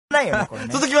ないよね、これね。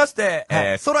続きまし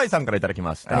て、ソライさんからいただき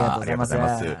ました。ありがとうござい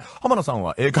ます。浜野さん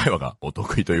は英会話がお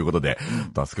得意ということで、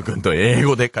タスク君と英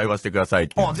語で会話してくださいっ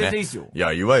ていうね。全然いいっすよ。い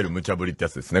や、いわゆる無茶ぶりってや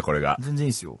つですね、これが。全然い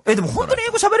いっすよ。でも本当に英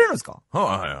語喋れるんですか？はい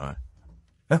はい。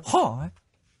はい。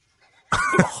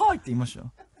今、はいって言いました？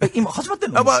今始まって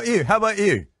んの？ How about you? How about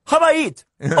you? How about it?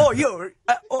 Oh, you?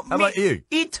 How about you?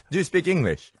 It? Do you speak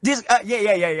English? This,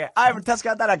 yeah. I'm Hatanaka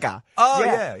Tasuku. Oh,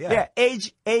 yeah.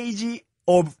 Age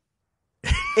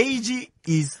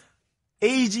is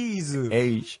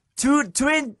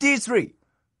 23.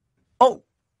 Oh.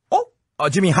 Oh,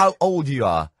 do you mean how old you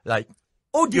are? Like,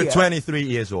 oh dear. You're 23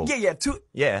 years old.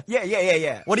 Yeah.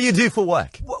 Yeah. What do you do for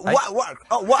work? Work.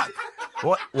 Oh, work.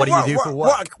 What do you do for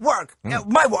work? Work.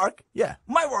 My work? Yeah.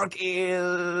 My work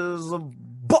is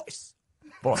boys.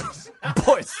 Boys.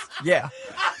 Yeah.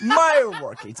 My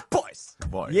work is boys.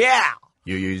 Yeah.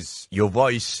 You use your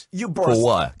voice for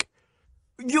work.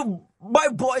 My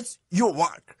boys, your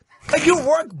work. You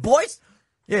work, boys?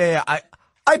 Yeah.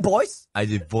 I boys? I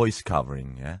do voice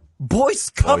covering, yeah. Voice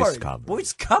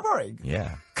covering.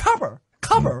 Yeah. Cover.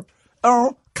 Cover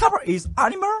is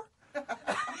animal.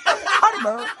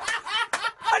 Animal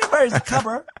is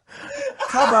cover.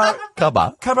 Cover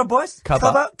boys. Cover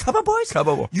boys.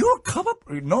 You're cover.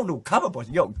 No, cover boys.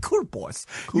 You're cool boys.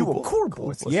 You're cool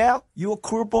boys. Yeah. You're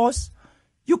cool boys.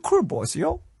 You're cool boys,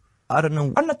 yo. I don't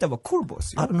know. あなたは cool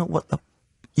boys. I don't know what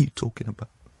you talking about.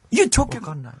 You talking? わ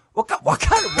かんない。わか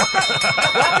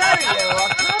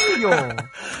るよ。い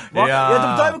や、で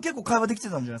もだいぶ結構会話できて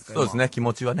たんじゃないですか。そうですね、気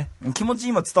持ちはね。気持ち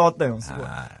今伝わったよ、すごい。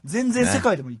全然世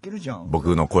界でもいけるじゃん。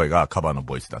僕の声がカバーの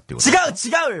ボイスだっていうこと。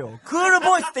違うよ。クール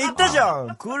ボイスって言ったじゃ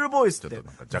ん。クールボイスって。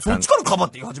そっちからカバー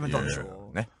って言い始めたんでし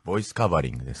ょ。ね、ボイスカバー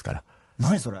リングですから。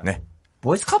何それ？ね。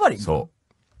ボイスカバーリング？そう。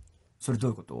それど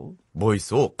ういうこと？ボイ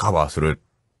スをカバーする。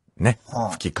ね。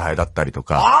吹き替えだったりと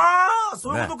か。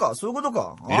そういうこと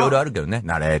か。いろいろあるけどね。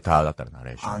ナレーターだったらナ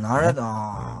レーション。ナレータ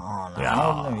ー。い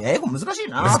や英語難しい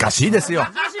な。難しいですよ。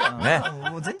難しいよ。ね。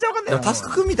もう全然わかんないよ。タス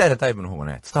ク君みたいなタイプの方が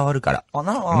ね、伝わるから。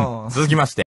なるほど。続きまして。